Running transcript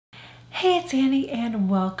Hey, it's Annie and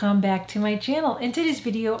welcome back to my channel. In today's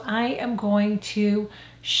video, I am going to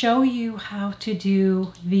show you how to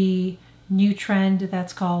do the new trend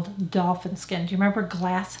that's called dolphin skin. Do you remember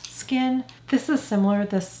glass skin? This is similar.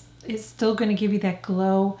 This is still going to give you that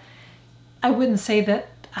glow. I wouldn't say that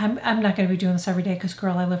I'm not going to be doing this every day because,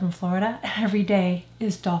 girl, I live in Florida. Every day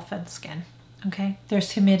is dolphin skin, okay?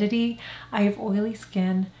 There's humidity. I have oily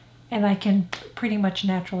skin and I can pretty much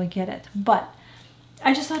naturally get it. But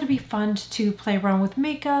I just thought it'd be fun to play around with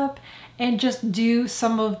makeup and just do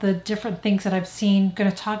some of the different things that I've seen. Going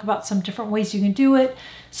to talk about some different ways you can do it.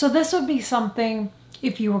 So this would be something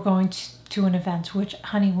if you were going to an event, which,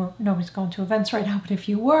 honey, nobody's going to events right now, but if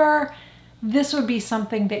you were, this would be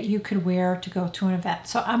something that you could wear to go to an event.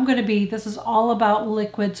 So this is all about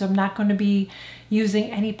liquids. So I'm not going to be using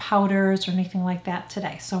any powders or anything like that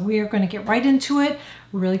today. So we are going to get right into it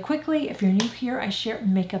really quickly. If you're new here, I share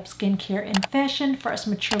makeup, skincare, and fashion for us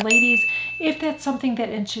mature ladies. If that's something that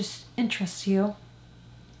interests you,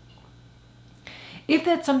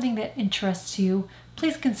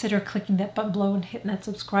 please consider clicking that button below and hitting that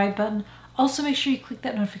subscribe button. Also, make sure you click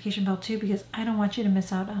that notification bell too, because I don't want you to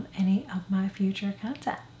miss out on any of my future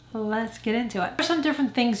content. Let's get into it. There's some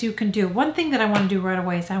different things you can do. One thing that I want to do right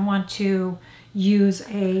away is I want to use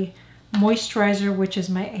a moisturizer, which is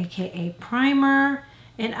my AKA primer.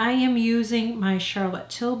 And I am using my Charlotte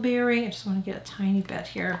Tilbury. I just want to get a tiny bit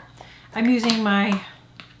here. I'm using my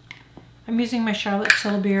Charlotte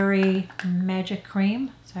Tilbury Magic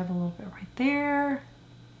Cream. So I have a little bit right there.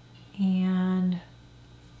 And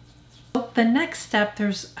the next step,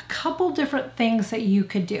 there's a couple different things that you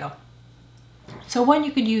could do. So one,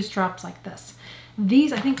 you could use drops like this.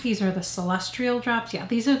 These, I think these are the Celestial drops. Yeah,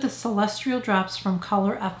 these are the Celestial drops from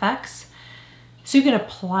Color FX. So you can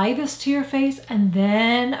apply this to your face and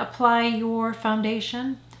then apply your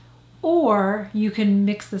foundation, or you can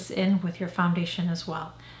mix this in with your foundation as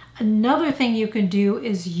well. Another thing you can do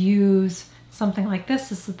is use something like this.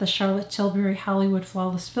 This is the Charlotte Tilbury Hollywood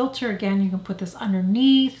Flawless Filter. Again, you can put this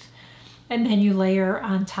underneath and then you layer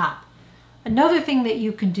on top. Another thing that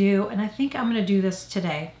you can do, and I think I'm going to do this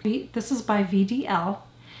today, this is by VDL,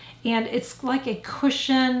 and it's like a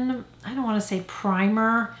cushion, I don't want to say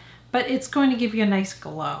primer, but it's going to give you a nice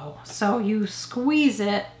glow. So you squeeze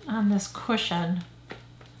it on this cushion,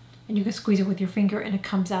 and you can squeeze it with your finger, and it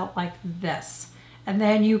comes out like this. And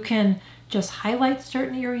then you can just highlight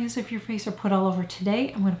certain areas of your face or put all over.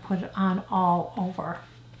 Today, I'm going to put it on all over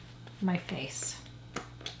my face.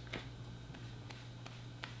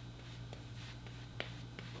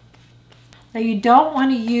 Now you don't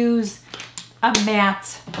want to use a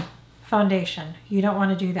matte foundation. You don't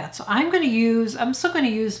want to do that. So I'm still going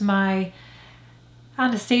to use my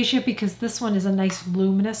Anastasia, because this one is a nice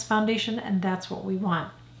luminous foundation and that's what we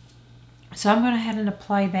want. So I'm going to go ahead and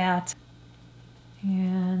apply that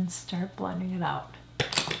and start blending it out.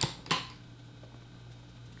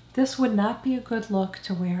 This would not be a good look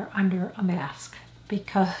to wear under a mask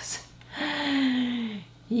because,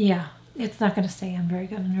 yeah, it's not going to stay on very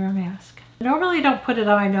good under a mask. I normally don't put it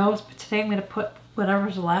on my nose, but today I'm going to put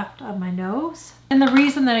whatever's left on my nose. And the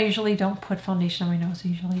reason that I usually don't put foundation on my nose, it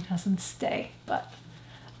usually doesn't stay. But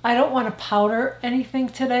I don't want to powder anything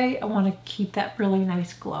today. I want to keep that really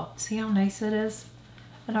nice glow. See how nice it is?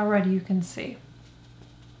 And already you can see.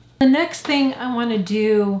 The next thing I want to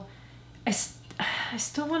do, I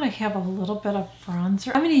still want to have a little bit of bronzer.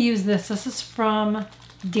 I'm going to use this. This is from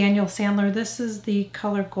Daniel Sandler. This is the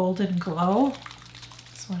color Golden Glow.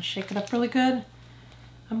 Just want to shake it up really good.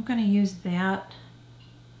 I'm going to use that.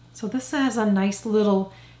 So this has a nice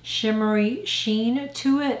little shimmery sheen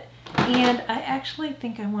to it. And I actually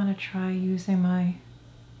think I want to try using my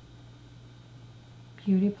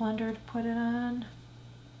beauty blender to put it on.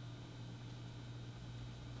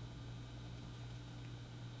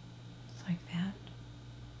 Just like that.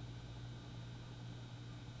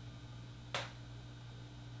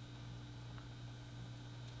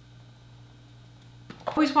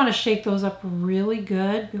 Always want to shake those up really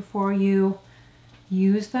good before you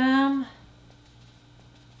use them.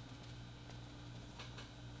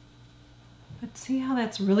 But see how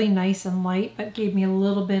that's really nice and light, but gave me a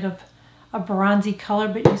little bit of a bronzy color,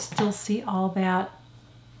 but you still see all that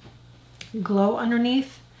glow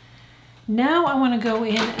underneath. Now I want to go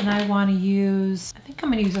in and I want to use, I think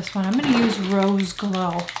I'm going to use this one. I'm going to use Rose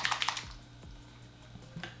Glow.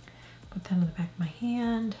 Put that on the back of my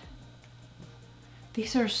hand.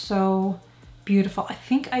 These are so beautiful. I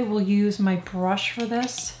think I will use my brush for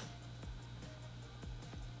this.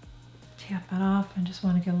 Tap it off and just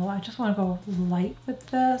want to get a little, I just want to go light with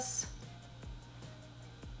this.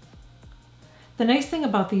 The nice thing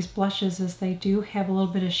about these blushes is they do have a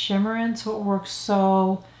little bit of shimmer in, so it works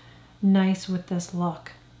so nice with this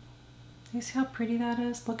look. You see how pretty that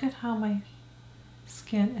is? Look at how my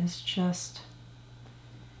skin is just,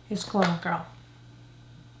 it's glowing, girl.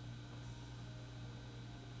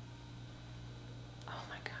 Oh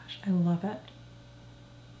my gosh, I love it.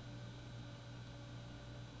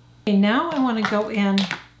 Okay, now I want to go in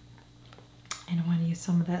and I want to use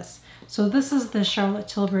some of this. So this is the Charlotte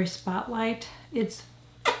Tilbury Spotlight. It's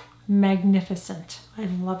magnificent. I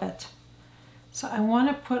love it. So I want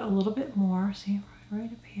to put a little bit more, see,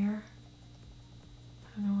 right up here.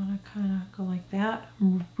 And I want to kind of go like that.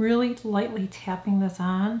 I'm really lightly tapping this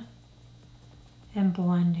on and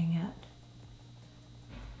blending it.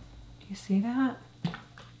 Do you see that?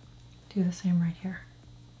 Do the same right here.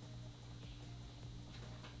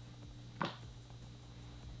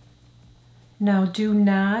 Now do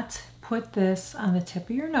not put this on the tip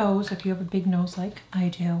of your nose if you have a big nose like I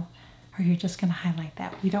do, or you're just going to highlight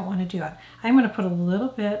that. We don't want to do it. I'm going to put a little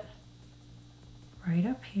bit right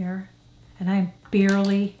up here, and I'm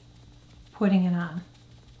barely putting it on.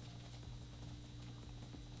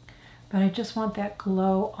 But I just want that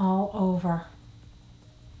glow all over.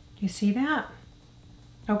 Do you see that?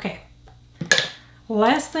 Okay.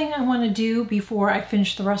 Last thing I want to do before I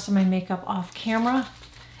finish the rest of my makeup off camera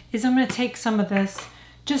is I'm going to take some of this,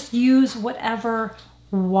 just use whatever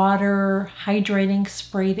water hydrating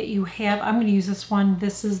spray that you have. I'm going to use this one.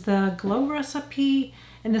 This is the Glow Recipe,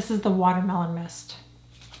 and this is the Watermelon Mist.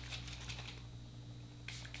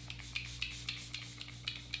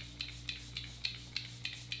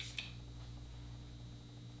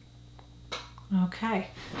 Okay,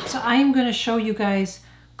 so I'm going to show you guys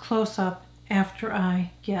close up after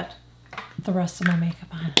I get the rest of my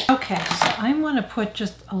makeup on. Okay, so I'm going to put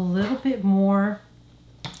just a little bit more.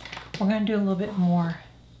 We're going to do a little bit more.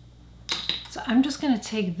 So I'm just going to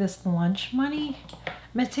take this Lunch Money. I'm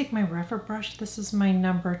going to take my Refer brush. This is my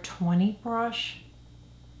number 20 brush.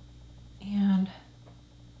 And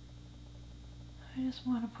I just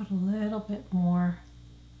want to put a little bit more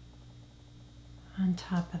on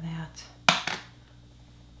top of that.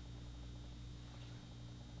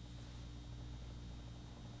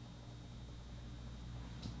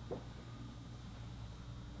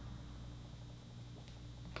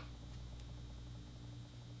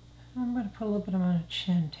 I'm going to put a little bit on my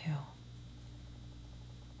chin too.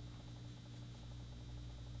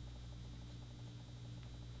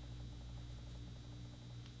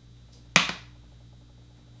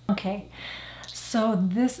 Okay, so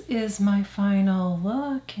this is my final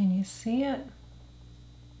look. Can you see it?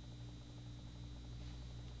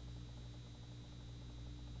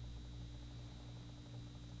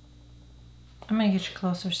 I'm going to get you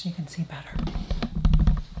closer so you can see better.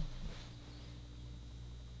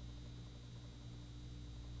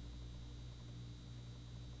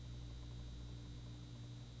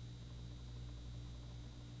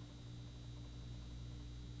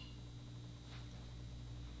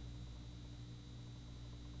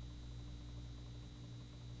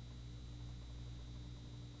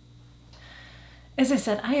 As I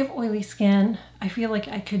said, I have oily skin. I feel like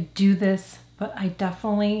I could do this, but I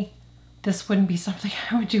definitely, this wouldn't be something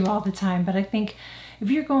I would do all the time. But I think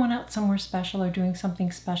if you're going out somewhere special or doing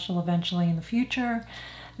something special eventually in the future,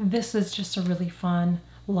 this is just a really fun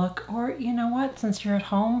look. Or you know what, since you're at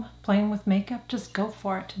home playing with makeup, just go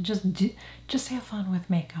for it. Just have fun with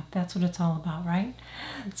makeup. That's what it's all about, right?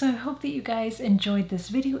 So I hope that you guys enjoyed this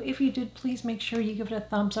video. If you did, please make sure you give it a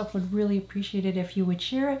thumbs up. Would really appreciate it if you would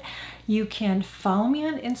share it. You can follow me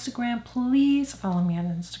on Instagram. Please follow me on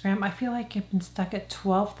Instagram. I feel like I've been stuck at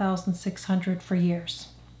 12,600 for years.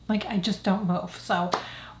 Like I just don't move. So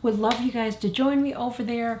would love you guys to join me over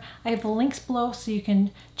there. I have the links below so you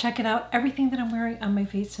can check it out. Everything that I'm wearing on my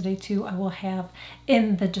face today too, I will have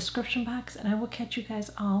in the description box, and I will catch you guys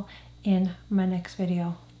all in my next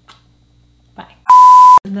video. Bye.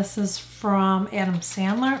 This is from Adam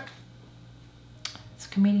Sandler. It's a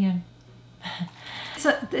comedian. It's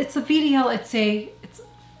a video.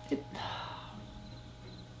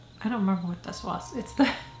 I don't remember what this was. It's the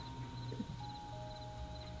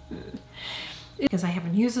because I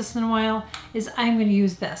haven't used this in a while, is I'm going to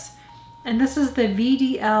use this. And this is the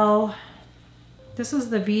VDL. This is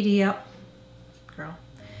the VDL. Girl.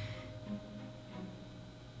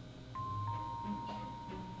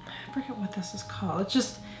 I forget what this is called. It's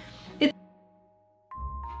just